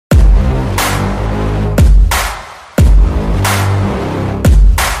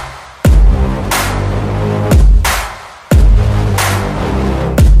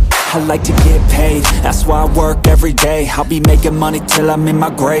like to get paid, that's why I work every day. I'll be making money till I'm in my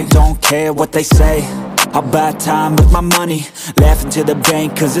grave. Don't care what they say, I'll buy time with my money. Laughing to the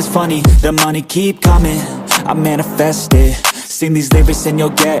bank cause it's funny. The money keep coming, I manifest it. Sing these lyrics and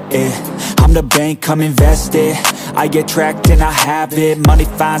you'll get it. I'm the bank, come invest it. I get tracked and I have it. Money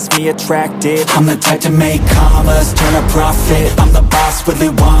finds me attractive. I'm the type to make commas, turn a profit. I'm the boss, Willy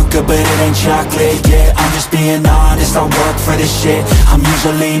Wonka, but it ain't chocolate. Yeah, I'm just being honest, I work for this shit. I'm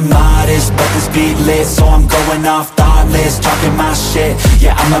usually modest, but this beat lit, so I'm going off thoughtless, talking my shit.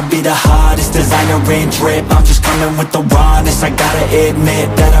 Yeah, I'ma be the hottest designer in drip. I'm just coming with the rawness. I gotta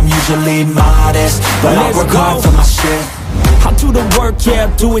admit that I'm usually modest, but I work hard for my shit. I'll do the work, yeah,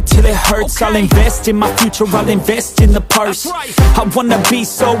 I'll do it till it hurts. I'll invest in my future, I'll invest in the purse. I wanna be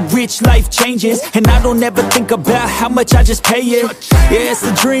so rich, life changes, and I don't ever think about how much I just pay it. Yeah, it's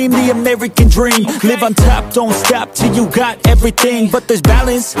the dream, the American dream. Live on top, don't stop till you got everything. But there's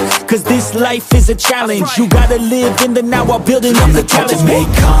balance, cause this life is a challenge. You gotta live in the now while building up the talent. I'm the type to make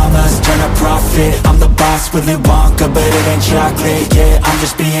commas, turn a profit. I'm the boss, Willy Wonka, but it ain't chocolate. Yeah, I'm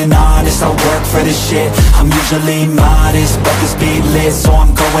just being honest, I work for this shit. I'm usually modest, but this beat lit, so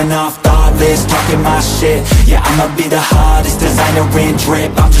I'm going off thoughtless, talking my shit. Yeah, I'ma be the hottest designer in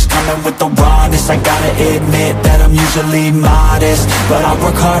drip. I'm just coming with the rawness. I gotta admit that I'm usually modest, but I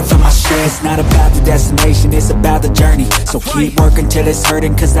work hard for my shit. It's not about the destination, it's about the journey. So keep working till it's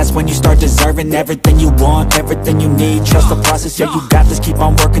hurting, cause that's when you start deserving everything you want, everything you need. Trust the process, yeah, you got this. Keep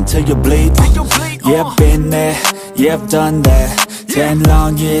on working till you bleed. Yeah, I've been there, yeah, I've done that. 10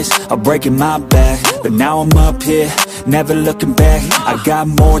 long years of breaking my back, but now I'm up here, never looking back. I got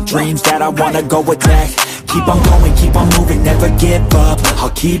more dreams that I wanna go attack. Keep on going, keep on moving, never give up. I'll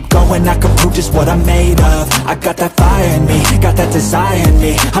keep going, I can prove just what I'm made of. I got that fire in me, got that desire in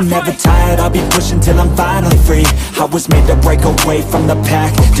me. I'm never tired, I'll be pushing till I'm finally free. I was made to break away from the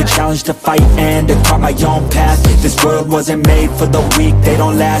pack, to challenge, to fight, and to carve my own path. This world wasn't made for the weak, they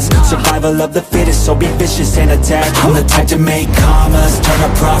don't last. Survival of the fittest, so be vicious and attack. I'm the type to make commas, turn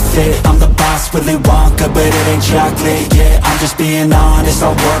a profit. I'm the boss, Willy Wonka, but it ain't chocolate. Yeah, I'm just being honest, I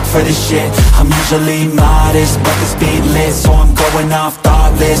work for this shit. I'm usually modest, but this beat lit, so I'm going off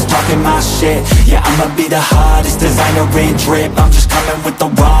thoughtless, talking my shit. Yeah, I'ma be the hottest designer in drip. I'm just coming with the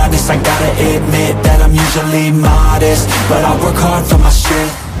rawness. I gotta admit that I'm usually modest, but I work hard for my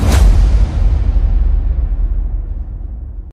shit.